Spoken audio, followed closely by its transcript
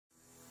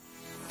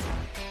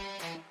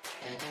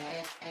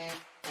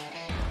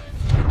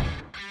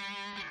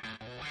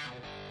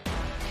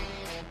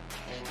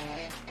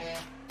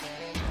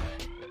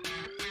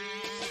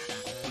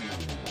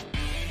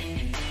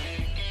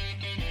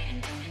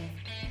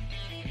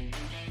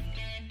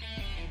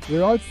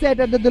We're all set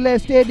at the Dule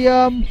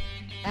Stadium,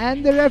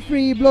 and the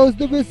referee blows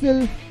the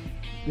whistle.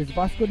 This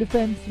Vasco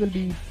defense will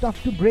be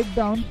tough to break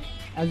down.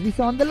 As we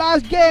saw in the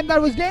last game,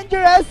 that was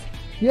dangerous.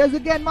 Here's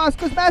again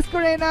Marcus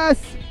Mascarenas.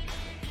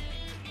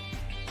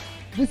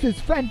 This is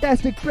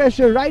fantastic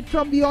pressure right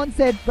from the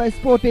onset by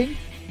Sporting.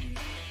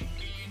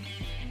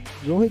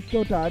 Rohit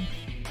Totad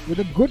with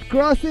a good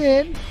cross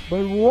in,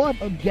 but what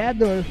a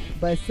gather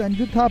by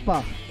Sanju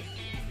Thapa.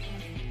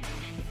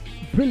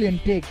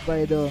 Brilliant take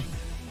by the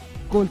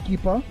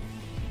goalkeeper.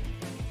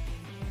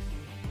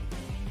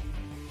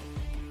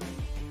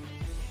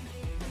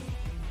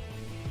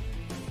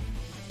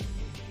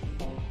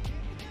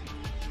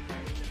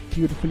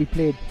 Beautifully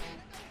played.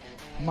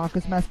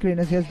 Marcus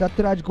Mascarenas. Here's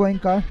Dattaraj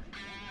Goenka.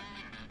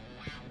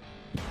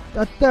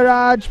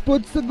 Dattaraj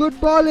puts a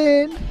good ball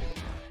in.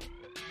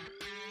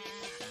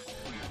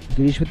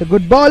 Girish with a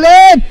good ball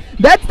in.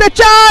 That's the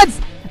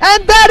chance!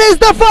 And that is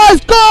the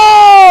first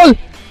goal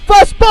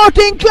for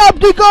Sporting Club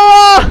de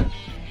Goa,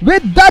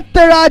 with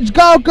Dattaraj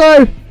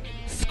Gaukar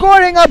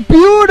scoring a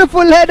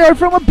beautiful header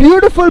from a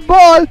beautiful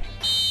ball.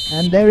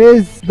 And there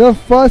is the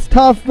first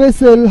half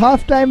whistle.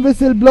 Half-time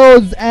whistle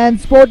blows, and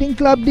Sporting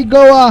Club de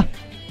Goa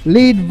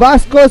lead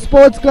Vasco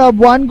Sports Club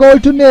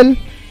 1-0.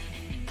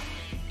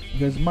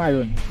 Here's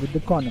Myron with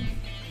the corner.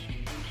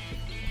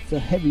 It's a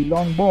heavy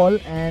long ball,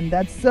 and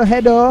that's a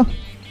header.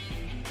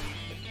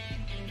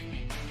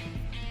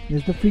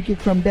 Here's the free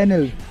kick from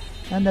Denil,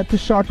 and that's a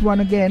short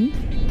one again.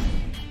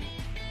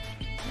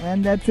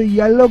 And that's a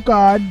yellow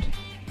card.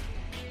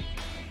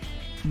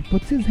 He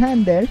puts his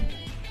hand there.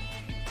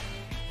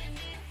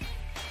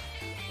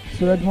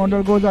 Suraj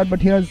Mondor goes out,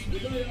 but here's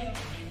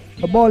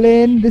a ball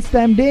in, this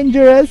time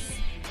dangerous.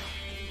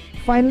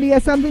 Finally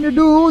has something to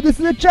do. This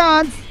is a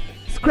chance.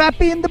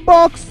 Scrappy in the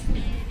box.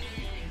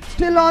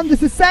 Still on.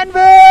 This is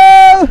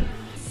Selvel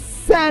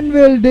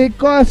de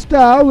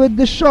Costa with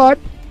the shot.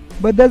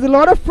 But there's a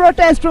lot of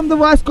protest from the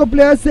Vasco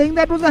players saying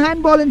that was a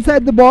handball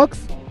inside the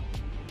box.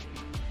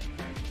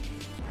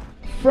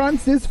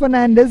 Francis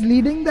Fernandez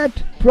leading that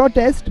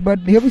protest, but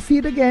here we see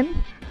it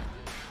again.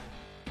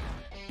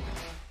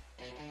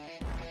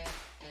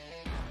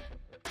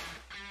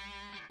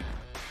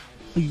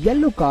 A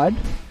yellow card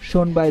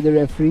shown by the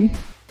referee.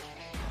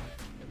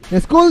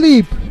 There's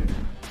Kuldeep.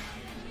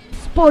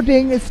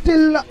 Sporting is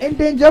still in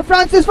danger.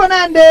 Francis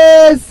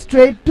Fernandez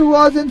straight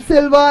towards in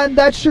Silva, and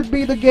that should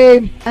be the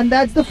game. And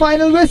that's the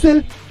final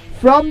whistle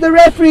from the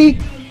referee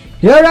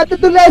here at the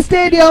Dule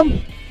Stadium.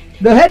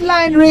 The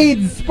headline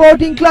reads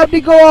Sporting Club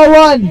de Goa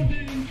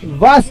 1,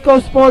 Vasco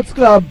Sports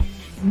Club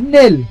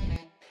 0.